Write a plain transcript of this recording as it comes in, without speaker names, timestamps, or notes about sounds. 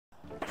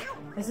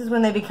This is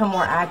when they become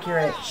more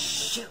accurate.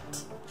 Shoot.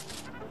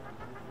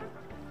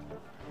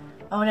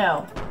 Oh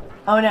no.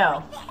 Oh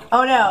no.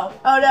 Oh no.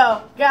 Oh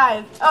no.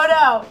 Guys. Oh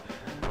no.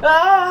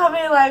 Ah, how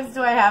many lives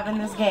do I have in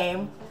this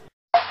game?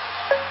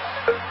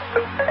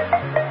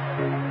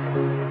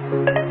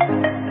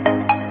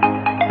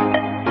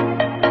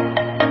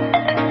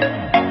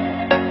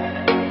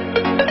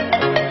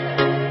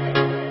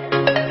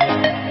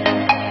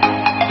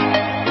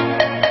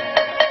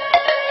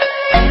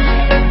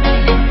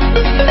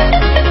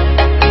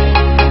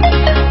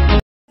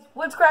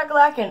 What's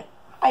crack-a-lackin'?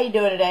 How you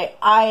doing today?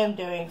 I am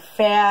doing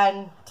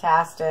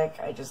fantastic.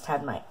 I just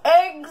had my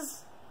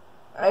eggs.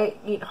 I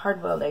eat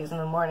hard-boiled eggs in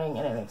the morning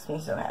and it makes me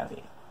so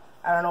happy.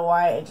 I don't know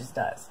why, it just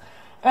does.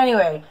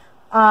 Anyway,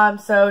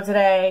 so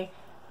today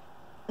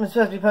I'm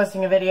supposed to be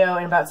posting a video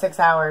in about 6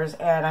 hours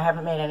and I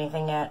haven't made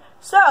anything yet.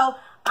 So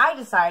I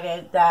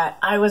decided that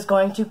I was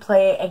going to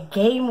play a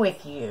game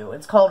with you.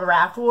 It's called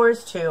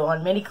Raftwars 2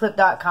 on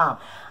miniclip.com.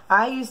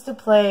 I used to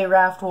play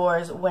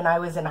Raftwars when I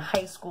was in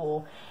high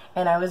school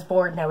and I was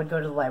bored and I would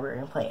go to the library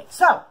and play it.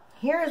 So,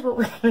 here's what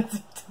we're going to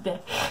do today.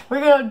 We're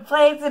going to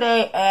play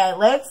today and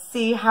let's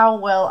see how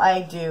well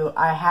I do.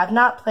 I have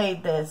not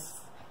played this.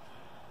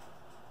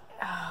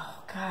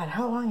 Oh, God,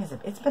 how long is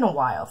it? It's been a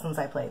while since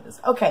I played this.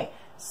 Okay,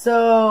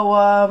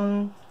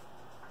 so,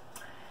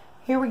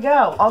 here we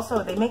go.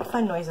 Also, they make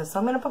fun noises, so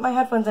I'm going to put my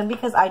headphones in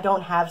because I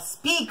don't have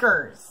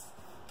speakers.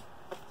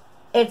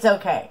 It's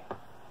okay.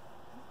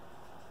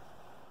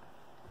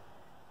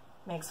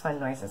 Makes fun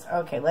noises.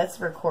 Okay,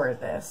 let's record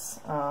this.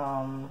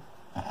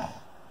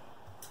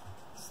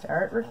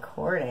 Start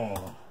recording.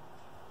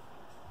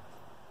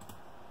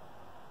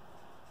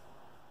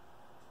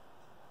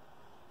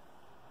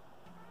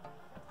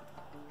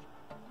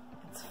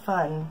 It's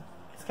fun.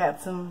 It's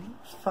got some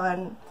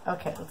fun.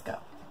 Okay, let's go.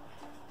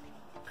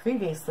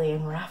 Previously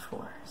in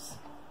Raftwars.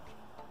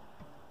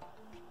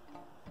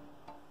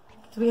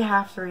 Do we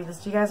have to read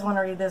this? Do you guys want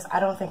to read this? I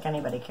don't think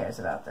anybody cares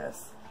about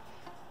this.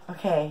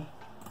 Okay.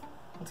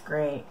 It's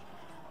great.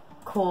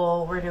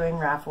 Cool, we're doing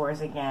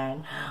Raftwars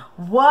again.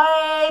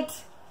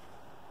 What?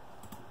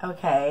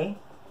 Okay.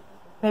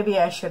 Maybe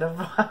I should have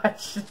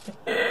watched.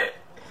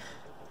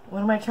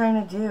 What am I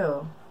trying to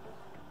do?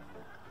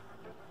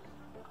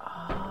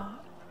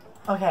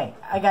 Okay,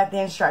 I got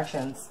the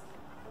instructions.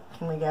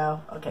 Can we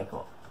go? Okay,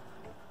 cool.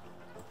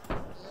 Here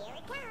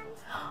it comes.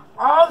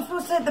 Oh, I'm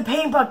supposed to hit the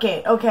paint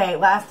bucket. Okay,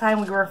 last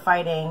time we were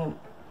fighting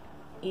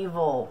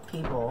evil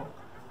people.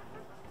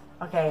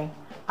 Okay,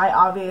 I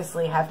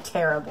obviously have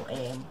terrible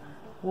aim.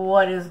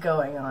 What is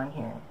going on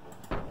here?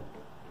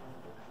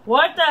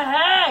 What the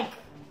heck?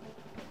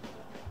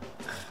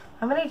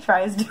 How many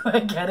tries do I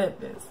get at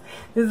this?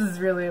 This is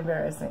really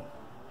embarrassing.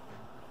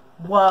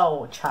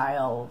 Whoa,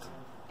 child.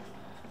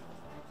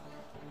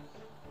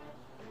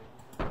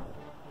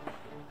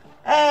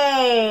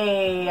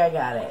 Hey, I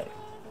got it.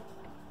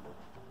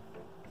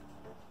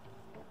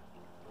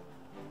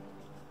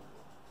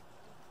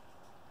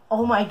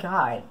 Oh my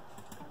God.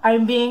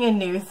 I'm being a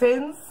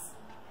nuisance?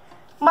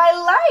 My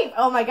life!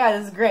 Oh my God,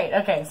 this is great.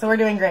 Okay, so we're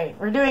doing great.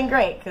 We're doing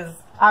great, because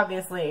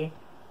obviously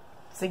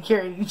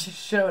security just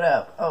showed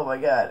up. Oh my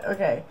God,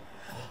 okay.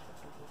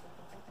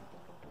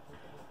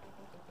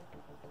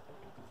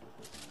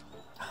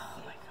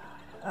 Oh my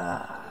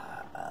God.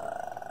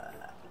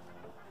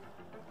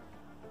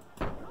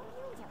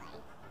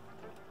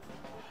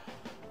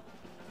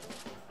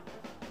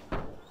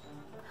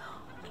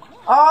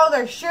 Oh,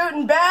 they're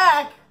shooting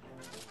back!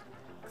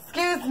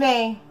 Excuse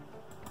me.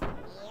 Here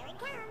it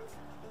comes.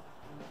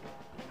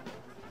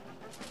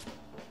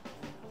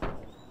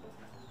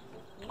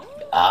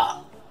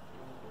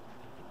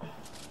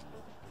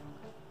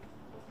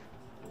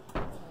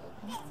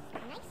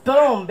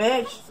 Boom,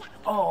 bitch.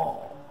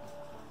 Oh.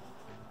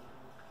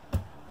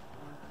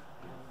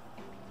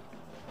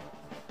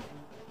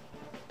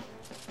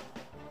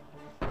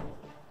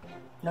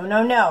 No,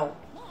 no, no.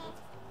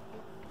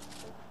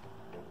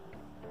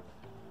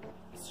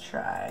 Let's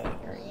try.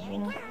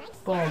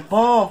 Boom,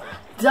 boom.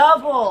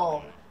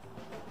 Double.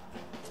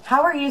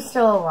 How are you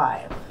still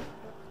alive?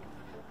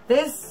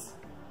 This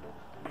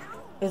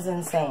is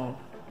insane.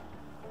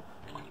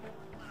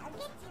 I'll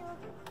get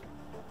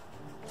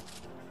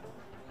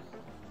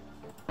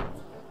you.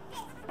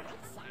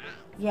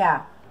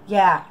 Yeah,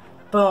 yeah.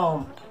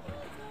 Boom.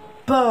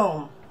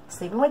 Boom.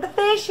 Sleeping with the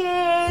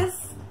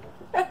fishes.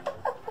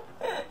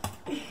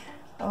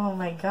 Oh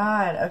my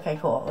God. Okay,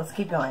 cool. Let's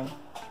keep going.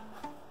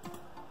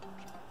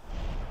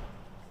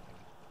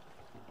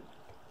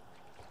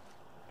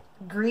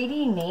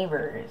 Greedy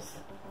neighbors.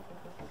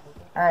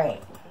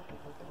 Alright.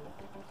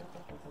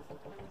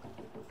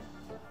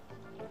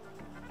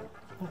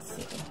 Let's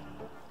see.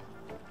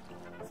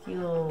 Let's see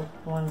little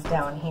ones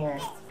down here.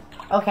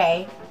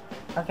 Okay.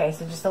 Okay,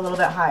 so just a little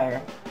bit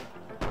higher.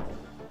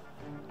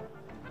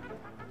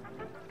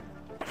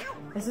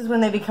 This is when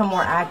they become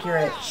more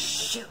accurate.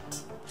 Shoot.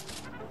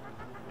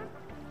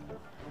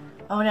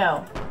 Oh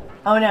no.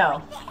 Oh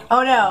no.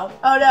 Oh no.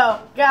 Oh no.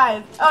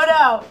 Guys. Oh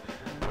no.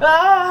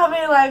 Ah, how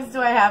many lives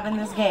do I have in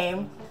this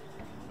game?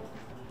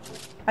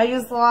 I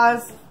just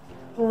lost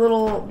the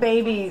little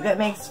baby that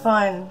makes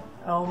fun.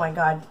 Oh my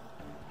god.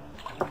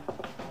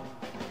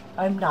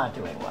 I'm not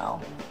doing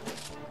well.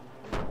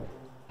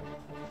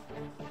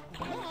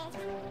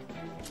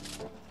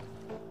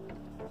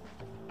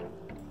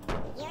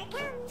 Here it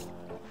comes.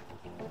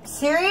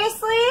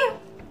 Seriously?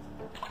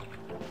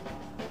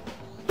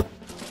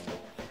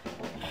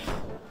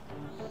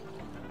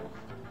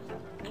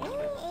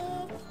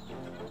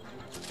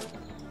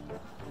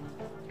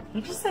 You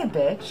just say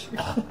bitch.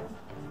 Watch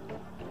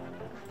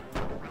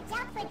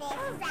out for this.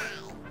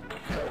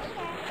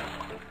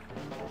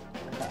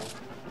 Okay.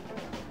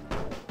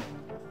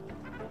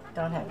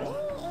 Don't hit me.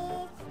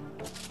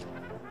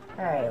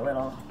 Alright,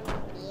 little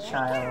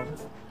child.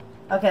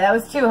 Okay, that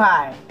was too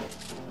high.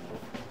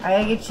 I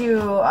gotta get you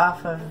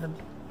off of the...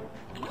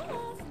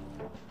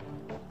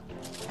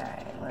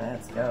 Okay,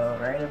 let's go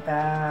right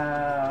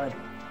about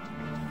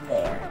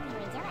there.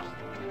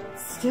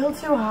 Still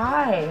too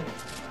high.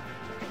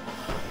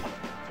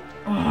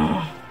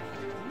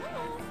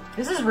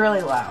 This is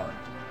really loud.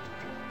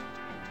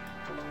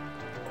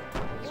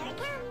 Here it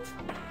comes.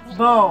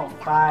 Boom.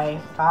 Bye.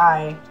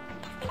 Bye.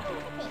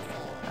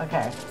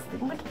 Okay.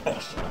 Sticking with the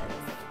fishes.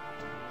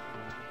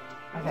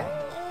 Okay.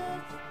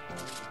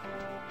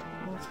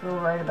 Let's go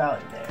right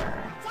about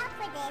there. Watch out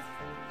for this.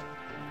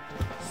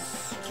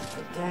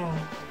 Stupid thing.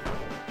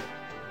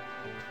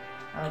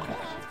 Okay.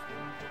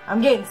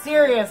 I'm getting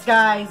serious,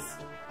 guys.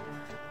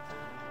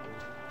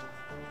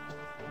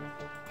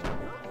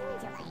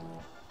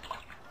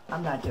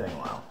 I'm not doing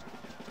well.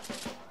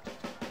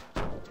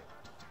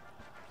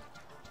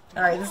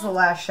 Alright, this is the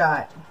last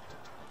shot.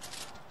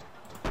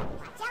 Watch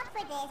out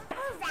for this.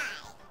 Bullseye.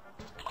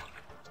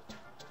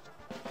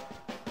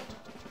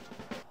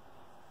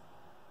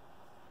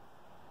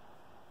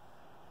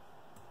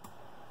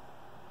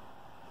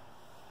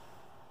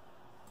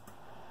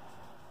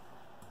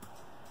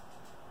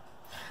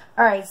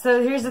 Alright,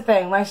 so here's the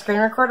thing. My screen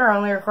recorder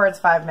only records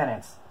 5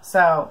 minutes.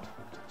 So,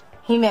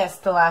 he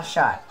missed the last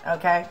shot,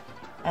 okay?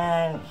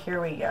 And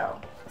here we go.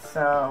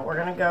 So, we're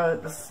gonna go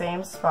the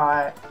same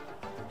spot.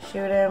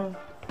 Shoot him.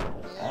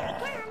 And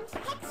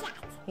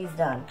he's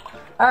done.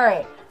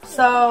 Alright,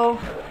 so...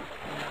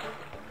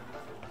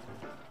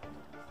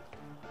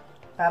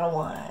 Battle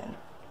 1.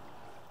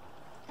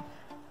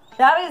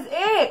 That is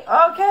it!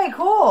 Okay,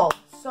 cool.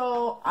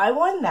 So, I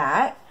won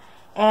that.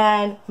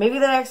 And maybe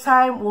the next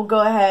time we'll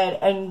go ahead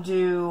and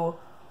do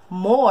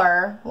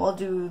more. We'll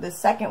do the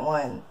second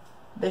one.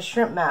 The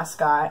shrimp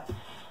mascot.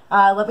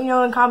 Let me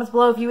know in the comments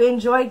below if you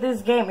enjoyed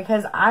this game,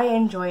 because I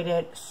enjoyed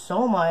it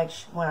so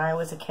much when I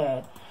was a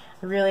kid.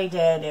 I really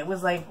did. It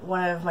was like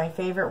one of my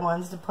favorite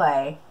ones to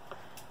play.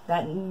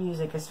 That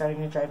music is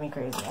starting to drive me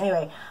crazy.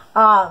 Anyway,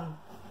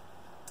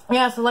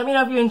 yeah, so let me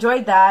know if you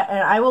enjoyed that, and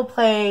I will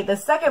play the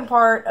second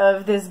part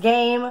of this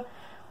game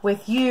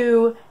with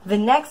you the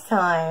next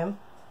time,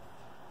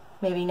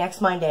 maybe next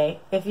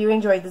Monday, if you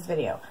enjoyed this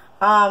video.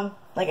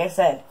 Like I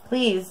said,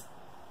 please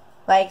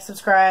like,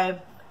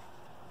 subscribe,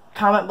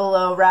 comment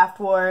below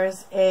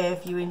Raftwars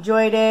if you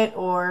enjoyed it,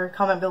 or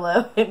comment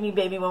below hit me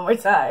baby one more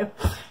time.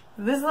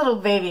 This little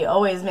baby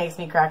always makes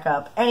me crack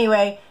up.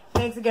 Anyway,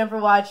 thanks again for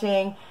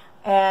watching,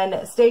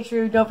 and stay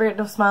true. Don't forget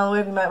to smile and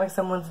wave. You might make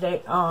someone's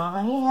day. Aw,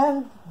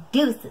 and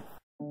deuces.